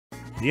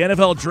The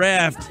NFL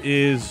Draft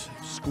is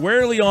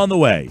squarely on the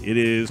way. It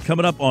is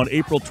coming up on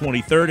April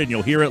 23rd, and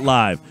you'll hear it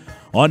live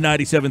on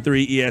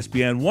 97.3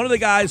 ESPN. One of the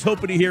guys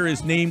hoping to hear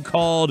his name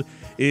called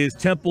is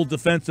Temple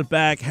defensive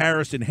back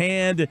Harrison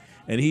Hand,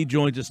 and he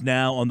joins us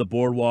now on the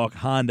Boardwalk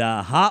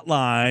Honda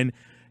Hotline.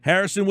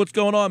 Harrison, what's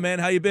going on, man?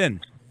 How you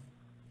been?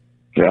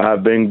 Yeah,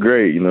 I've been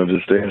great.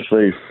 Just staying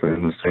safe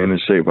and staying in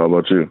shape. How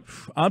about you?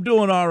 I'm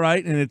doing all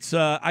right, and it's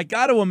I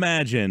got to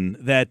imagine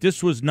that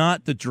this was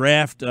not the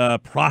draft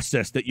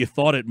process that you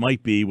thought it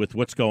might be with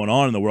what's going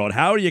on in the world.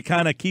 How are you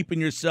kind of keeping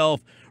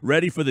yourself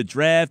ready for the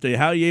draft?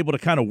 How are you able to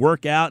kind of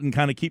work out and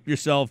kind of keep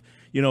yourself,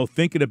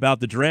 thinking about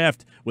the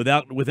draft with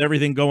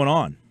everything going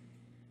on?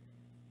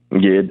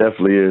 Yeah, it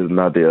definitely is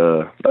not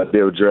the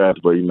ideal draft,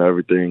 but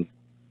everything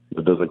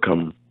that doesn't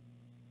come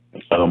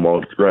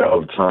all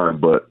the time,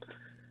 but.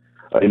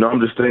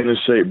 I'm just staying in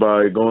shape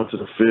by going to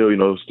the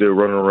field, still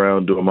running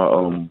around, doing my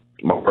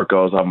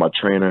workouts. I have my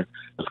trainer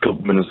just a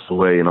couple minutes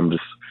away, and I'm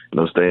just,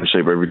 staying in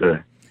shape every day.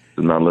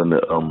 Just not letting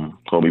it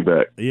hold me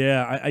back.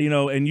 Yeah,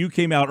 and you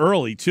came out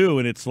early, too,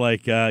 and it's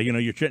like,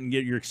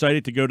 you're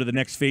excited to go to the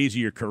next phase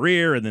of your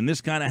career, and then this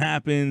kind of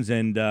happens,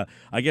 and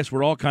I guess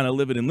we're all kind of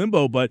living in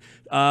limbo. But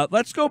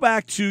let's go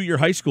back to your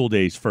high school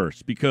days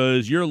first,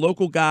 because you're a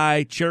local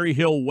guy, Cherry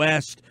Hill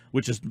West,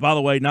 which is, by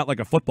the way, not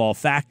like a football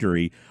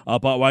factory,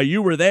 but while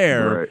you were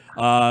there,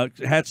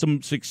 had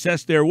some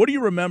success there. What do you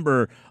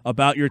remember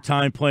about your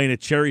time playing at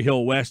Cherry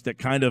Hill West that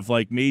kind of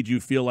like made you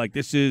feel like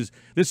this is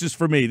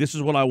for me, this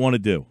is what I want to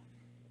do?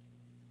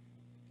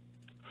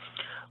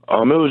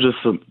 It was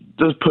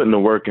just putting the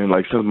work in,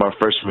 like since my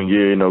freshman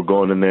year,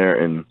 going in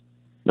there and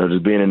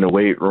just being in the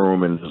weight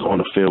room and just on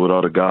the field with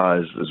all the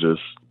guys, is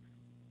just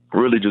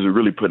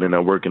really putting in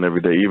that work in every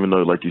day. Even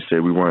though, like you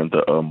said, we weren't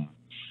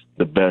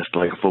the best,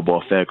 like a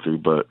football factory,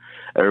 but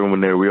everyone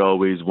there, we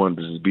always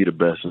wanted to just be the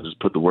best and just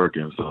put the work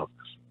in. So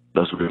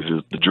that's what it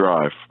was, the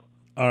drive.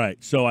 All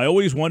right. So I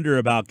always wonder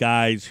about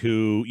guys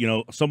who,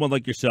 someone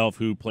like yourself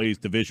who plays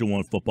Division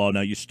I football.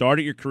 Now, you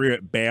started your career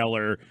at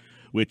Baylor,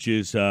 which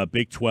is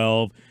Big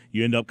 12.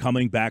 You end up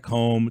coming back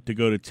home to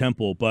go to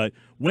Temple. But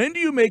when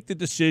do you make the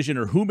decision,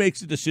 or who makes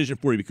the decision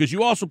for you? Because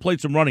you also played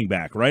some running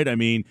back, right? I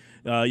mean,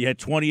 you had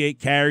 28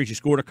 carries. You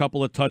scored a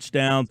couple of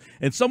touchdowns.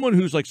 And someone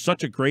who's like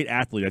such a great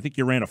athlete, I think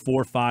you ran a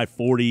 4.5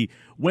 40.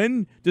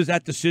 When does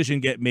that decision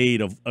get made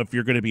of if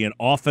you're going to be an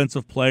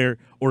offensive player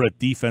or a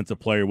defensive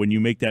player when you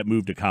make that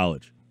move to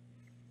college?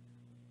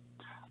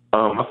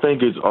 I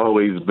think it's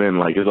always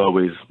been it's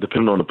always,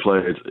 depending on the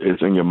play,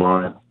 it's in your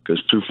mind.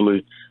 Because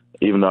truthfully,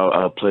 even though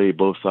I played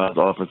both sides,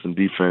 offense and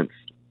defense,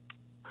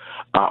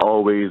 I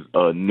always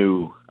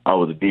knew I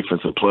was a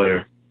defensive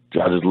player.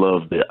 I just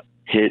loved the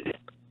hit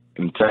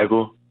and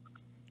tackle.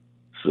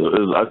 So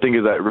I think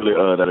it's that really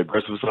that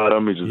aggressive side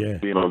of me,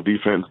 just being on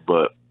defense,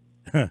 but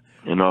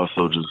and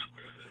also just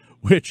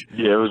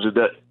it was just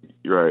that.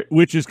 Right.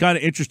 Which is kind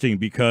of interesting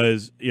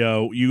because,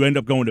 you end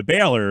up going to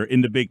Baylor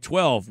in the Big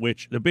 12,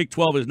 which the Big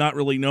 12 is not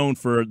really known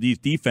for these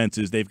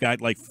defenses. They've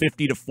got like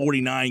 50 to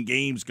 49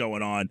 games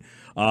going on,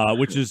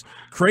 which is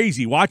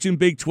crazy. Watching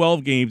Big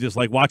 12 games is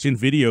like watching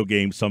video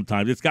games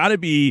sometimes. It's got to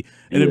be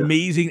an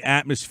amazing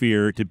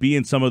atmosphere to be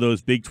in some of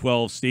those Big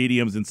 12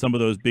 stadiums and some of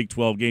those Big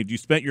 12 games. You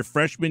spent your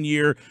freshman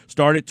year,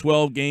 started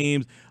 12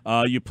 games.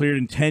 You played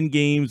in 10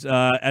 games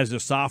as a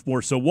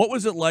sophomore. So what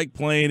was it like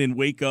playing in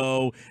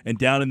Waco and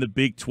down in the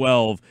Big 12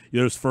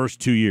 those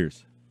first 2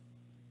 years?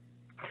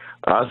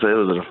 I'd say it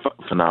was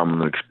a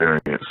phenomenal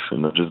experience.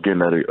 Just getting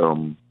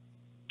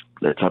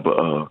that type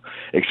of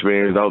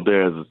experience out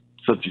there as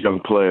such a young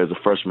player, as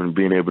a freshman,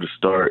 being able to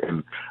start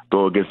and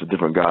go against the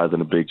different guys in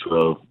the Big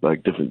 12,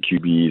 like different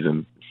QBs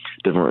and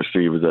different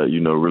receivers that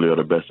really are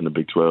the best in the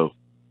Big 12.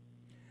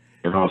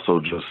 And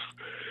also just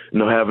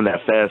having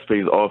that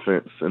fast-paced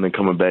offense and then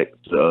coming back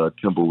to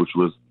Temple, which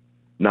was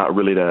not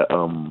really that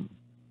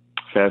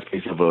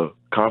fast-paced of a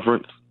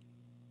conference.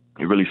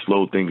 It really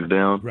slowed things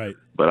down. Right.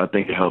 But I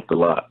think it helped a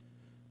lot.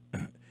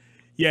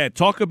 Yeah,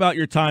 talk about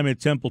your time at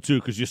Temple, too,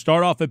 because you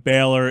start off at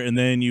Baylor, and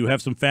then you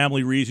have some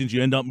family reasons.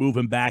 You end up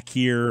moving back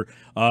here.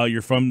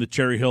 You're from the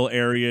Cherry Hill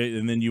area,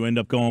 and then you end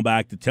up going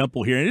back to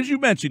Temple here. And as you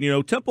mentioned,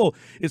 Temple,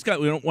 it's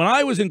got, when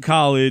I was in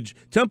college,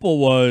 Temple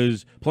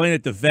was playing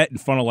at the Vet in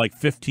front of like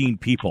 15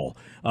 people.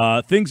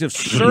 Things have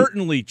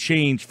certainly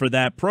changed for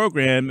that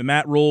program. And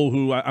Matt Rule,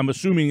 who I'm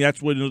assuming that's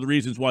one of the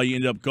reasons why you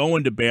ended up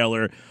going to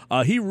Baylor,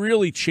 he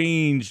really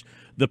changed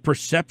the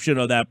perception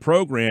of that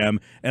program,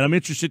 and I'm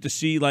interested to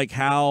see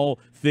how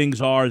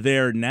things are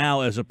there now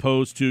as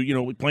opposed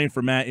to playing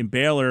for Matt in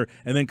Baylor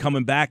and then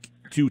coming back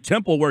to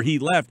Temple where he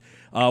left,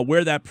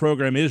 where that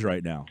program is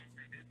right now.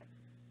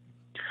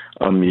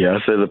 I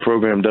say the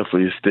program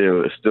definitely is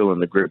still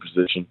in a great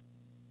position.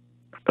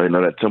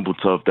 That Temple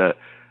tough, that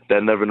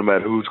never, no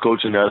matter who's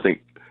coaching, I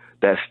think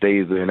that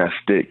stays there and that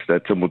sticks.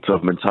 That Temple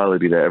tough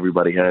mentality that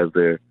everybody has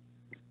there.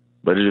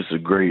 But it's just a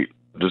great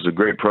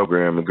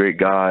program and great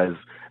guys.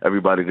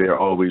 Everybody there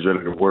always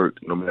ready to work,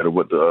 no matter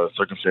what the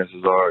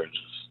circumstances are.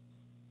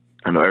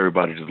 I know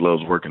everybody just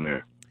loves working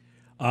there.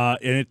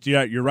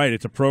 Yeah, you're right.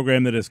 It's a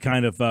program that has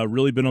kind of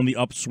really been on the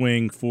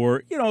upswing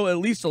for, at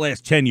least the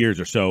last 10 years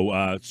or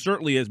so.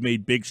 Certainly has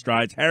made big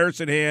strides.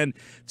 Harrison Hand,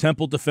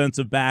 Temple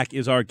defensive back,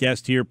 is our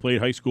guest here. Played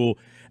high school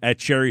at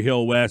Cherry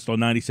Hill West on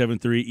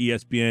 97.3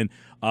 ESPN.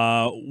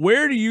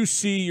 Where do you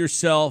see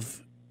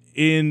yourself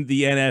in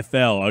the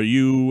NFL? Are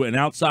you an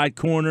outside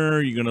corner?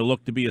 Are you going to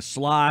look to be a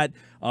slot?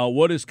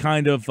 What is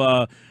kind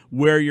of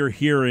where you're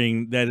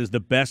hearing that is the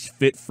best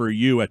fit for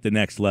you at the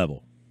next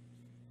level?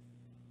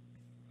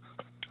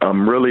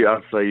 Really,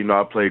 I'd say,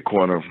 I played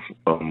corner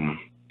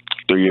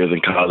 3 years in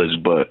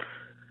college, but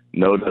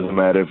no, it doesn't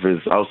matter if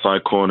it's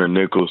outside corner,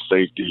 nickel,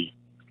 safety,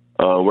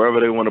 wherever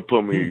they want to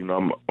put me,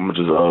 I'm going to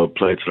just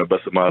play to the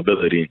best of my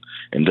ability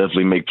and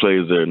definitely make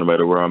plays there no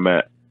matter where I'm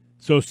at.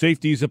 So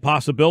safety is a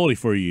possibility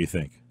for you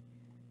think?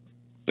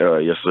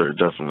 Yes, sir,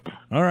 definitely.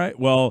 All right,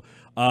 well,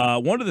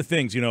 one of the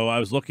things, I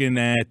was looking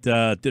at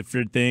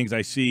different things.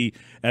 I see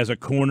as a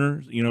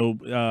corner,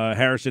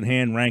 Harrison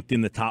Hand ranked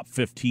in the top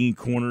 15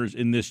 corners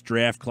in this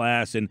draft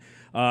class, and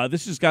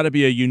this has got to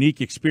be a unique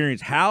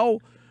experience. How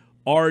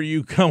are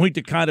you going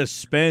to kind of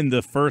spend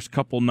the first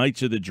couple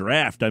nights of the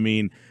draft? I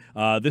mean,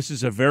 this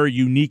is a very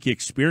unique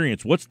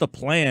experience. What's the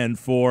plan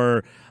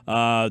for,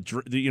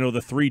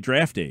 the 3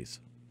 draft days?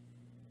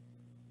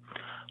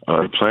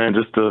 The plan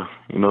just to,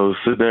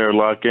 sit there and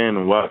lock in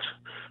and watch.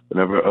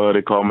 Whenever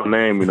they call my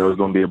name, it's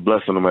going to be a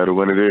blessing no matter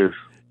when it is.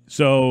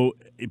 So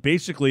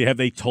basically, have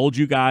they told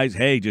you guys,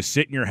 hey, just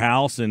sit in your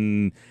house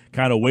and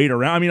kind of wait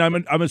around? I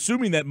mean, I'm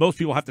assuming that most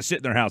people have to sit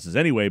in their houses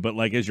anyway, but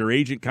like, has your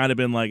agent kind of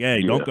been like,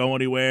 hey, don't go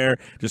anywhere,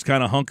 just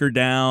kind of hunker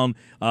down?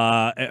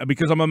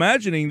 Because I'm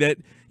imagining that,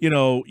 you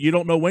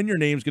don't know when your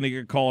name's going to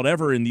get called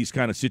ever in these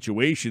kind of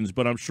situations,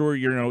 but I'm sure,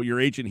 your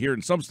agent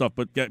hearing some stuff,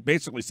 but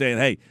basically saying,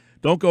 hey,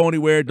 don't go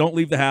anywhere. Don't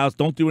leave the house.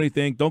 Don't do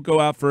anything. Don't go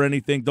out for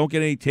anything. Don't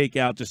get any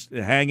takeout. Just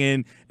hang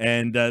in,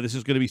 and this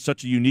is going to be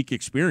such a unique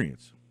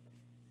experience.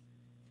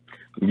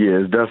 Yeah,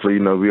 it's definitely,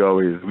 we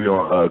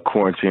on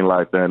quarantine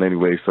like that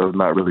anyway, so it's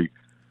not really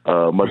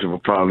much of a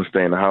problem to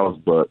stay in the house.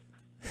 But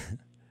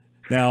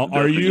now,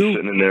 are you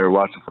sitting in there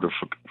watching for the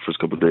first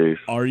couple of days?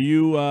 Are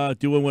you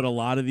doing what a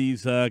lot of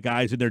these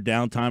guys in their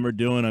downtime are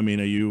doing? I mean,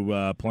 are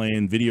you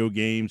playing video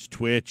games,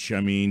 Twitch?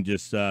 I mean,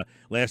 just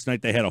last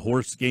night they had a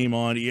horse game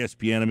on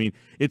ESPN. I mean,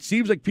 it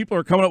seems like people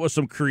are coming up with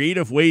some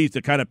creative ways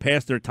to kind of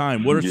pass their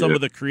time. What are some of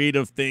the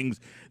creative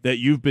things that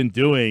you've been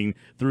doing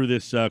through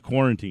this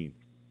quarantine?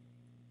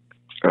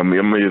 I mean,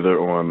 I'm either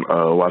on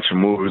watching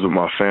movies with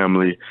my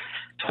family,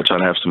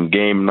 trying to have some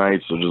game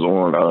nights, or just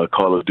on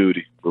Call of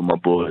Duty with my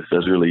boys.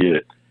 That's really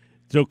it.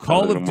 So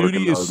Call of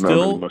Duty is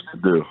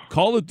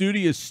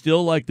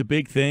still like the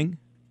big thing.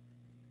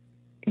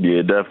 Yeah,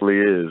 it definitely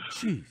is.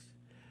 Jeez,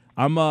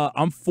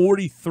 I'm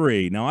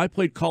 43 now. I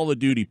played Call of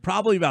Duty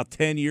probably about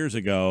 10 years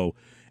ago,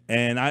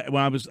 and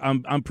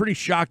I'm pretty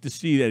shocked to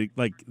see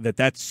that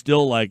that's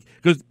still like,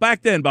 because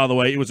back then, by the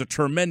way, it was the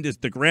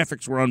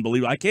graphics were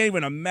unbelievable. I can't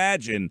even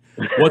imagine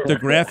what the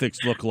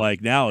graphics look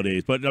like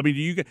nowadays. But I mean,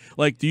 do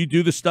you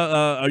do the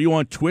stuff? Are you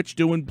on Twitch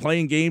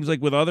playing games like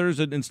with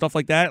others and stuff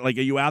like that? Like,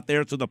 are you out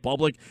there so the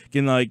public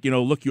can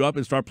look you up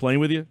and start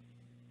playing with you?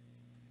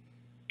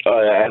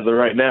 As of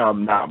right now,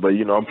 I'm not, but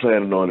I'm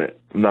planning on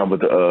it. I'm not with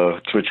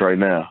the Twitch right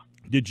now.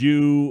 Did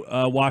you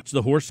watch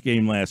the horse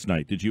game last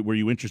night? Were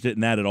you interested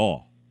in that at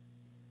all?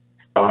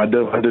 I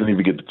didn't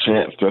even get the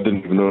chance. I didn't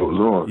even know it was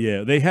on.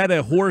 Yeah, they had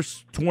a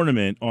horse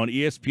tournament on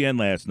ESPN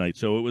last night,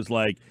 so it was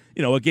like,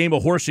 a game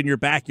of horse in your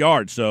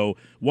backyard. So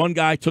one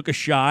guy took a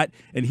shot,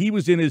 and he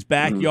was in his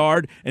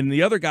backyard, and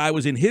the other guy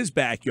was in his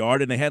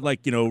backyard, and they had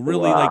like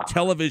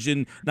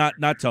television, not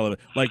television,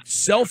 like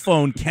cell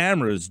phone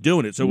cameras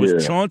doing it. So it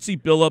was Chauncey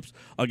Billups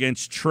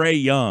against Trey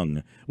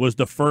Young was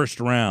the first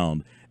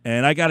round,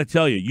 and I got to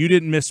tell you, you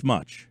didn't miss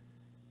much.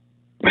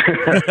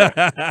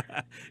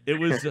 It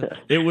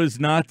was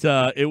not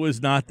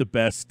the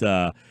best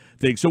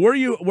thing. So where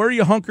are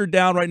you hunkered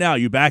down right now?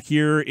 You back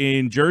here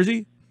in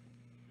Jersey?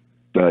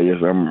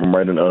 Yes, I'm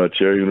right in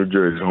Cherry Hill, New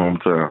Jersey,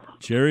 hometown.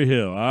 Cherry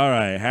Hill. All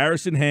right.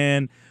 Harrison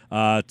Hand,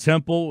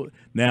 Temple.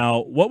 Now,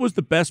 what was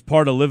the best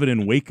part of living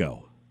in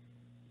Waco?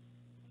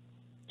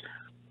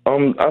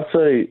 I'd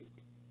say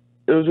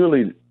it was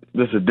really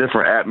just a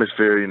different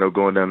atmosphere.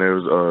 Going down there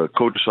was a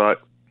culture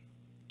shock,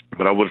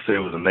 but I would say it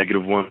was a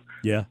negative one.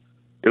 Yeah.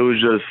 It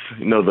was just,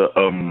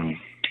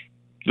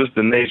 just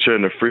the nature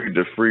and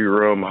the free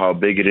room, how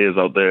big it is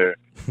out there.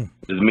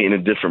 Just meeting the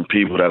different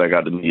people that I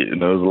got to meet.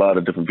 There's a lot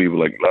of different people,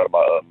 like a lot of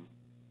my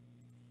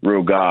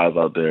real guys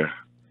out there.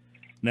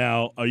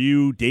 Now, are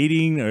you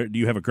dating, or do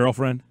you have a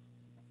girlfriend?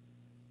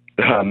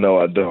 No,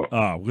 I don't.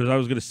 Oh, because I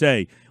was going to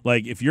say,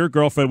 like, if your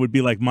girlfriend would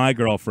be like my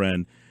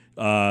girlfriend,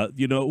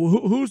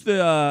 who's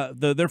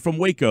they're from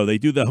Waco. They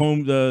do the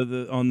home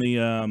on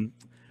the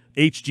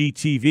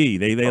HGTV.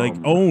 They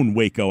own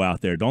Waco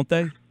out there, don't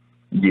they?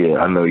 Yeah,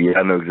 I know. Yeah,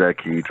 I know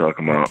exactly who you're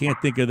talking about. I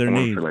can't think of their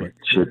names. Like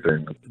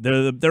Chipping.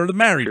 They're the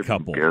married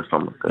couple. Or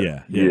something like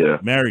that. Yeah,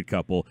 married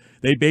couple.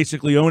 They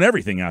basically own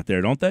everything out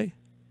there, don't they?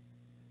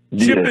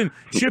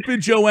 Chip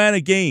and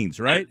Joanna Gaines,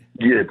 right?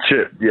 Yeah,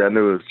 Chip. Yeah, I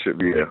knew it was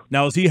Chip. Yeah.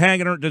 Now, does he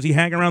hang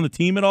around the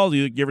team at all? Do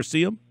you ever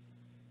see him?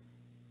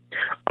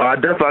 I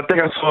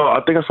think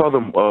I saw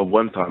them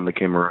one time they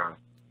came around,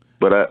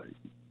 but I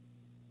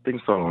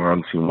think I saw them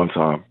around the team one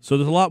time. So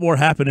there's a lot more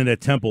happening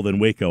at Temple than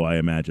Waco, I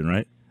imagine,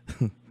 right?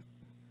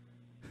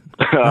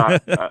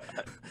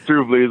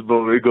 Truthfully,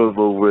 it goes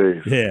both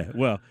ways. Yeah,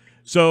 well,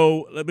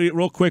 so let me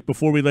real quick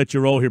before we let you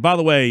roll here. By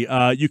the way,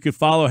 you can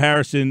follow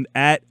Harrison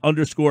at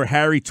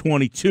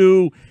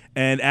 _Harry22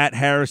 and at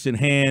Harrison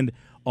Hand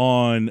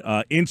on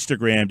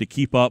Instagram to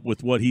keep up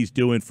with what he's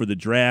doing for the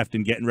draft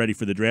and getting ready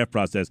for the draft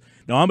process.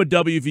 Now, I'm a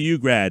WVU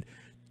grad.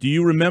 Do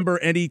you remember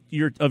any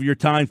of your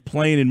time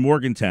playing in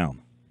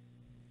Morgantown?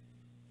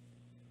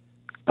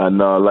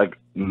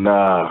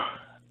 Nah.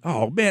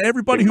 Oh man,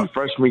 everybody who my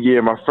freshman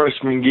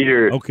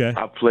year, okay,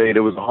 I played. It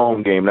was a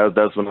home game.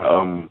 That's when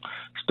I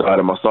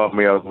started. My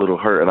sophomore year, I was a little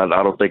hurt, and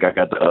I don't think I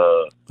got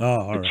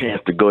the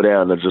chance to go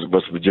down to just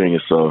West Virginia.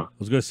 So I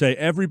was going to say,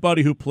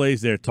 everybody who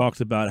plays there talks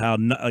about how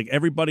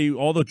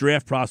all the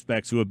draft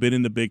prospects who have been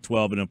in the Big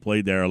 12 and have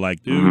played there are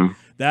like, dude,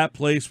 that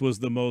place was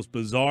the most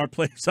bizarre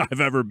place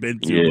I've ever been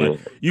to. Yeah. But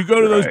you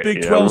go to those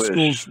Big 12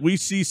 schools, we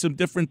see some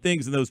different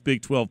things in those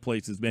Big 12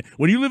 places, man.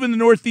 When you live in the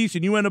Northeast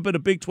and you end up at a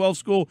Big 12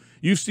 school,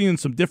 you've seen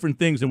some different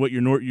things than what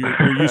you're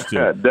used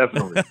to.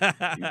 Definitely.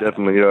 You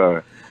definitely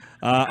are.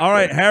 All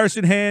right,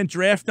 Harrison Hand,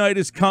 draft night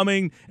is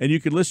coming, and you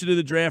can listen to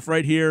the draft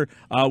right here.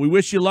 We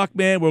wish you luck,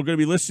 man. We're going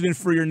to be listening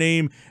for your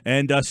name,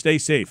 and stay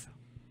safe.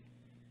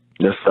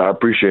 Yes, sir. I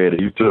appreciate it.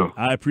 You too.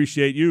 I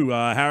appreciate you.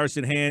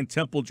 Harrison Hand,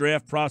 Temple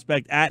draft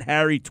prospect at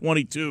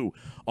Harry22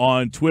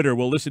 on Twitter.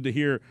 We'll listen to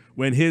hear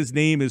when his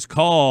name is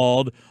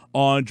called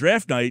on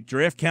draft night.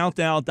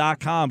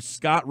 DraftCountdown.com.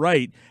 Scott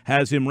Wright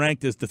has him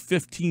ranked as the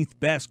 15th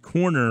best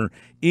corner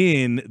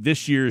in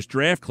this year's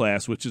draft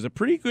class, which is a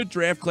pretty good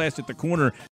draft class at the corner.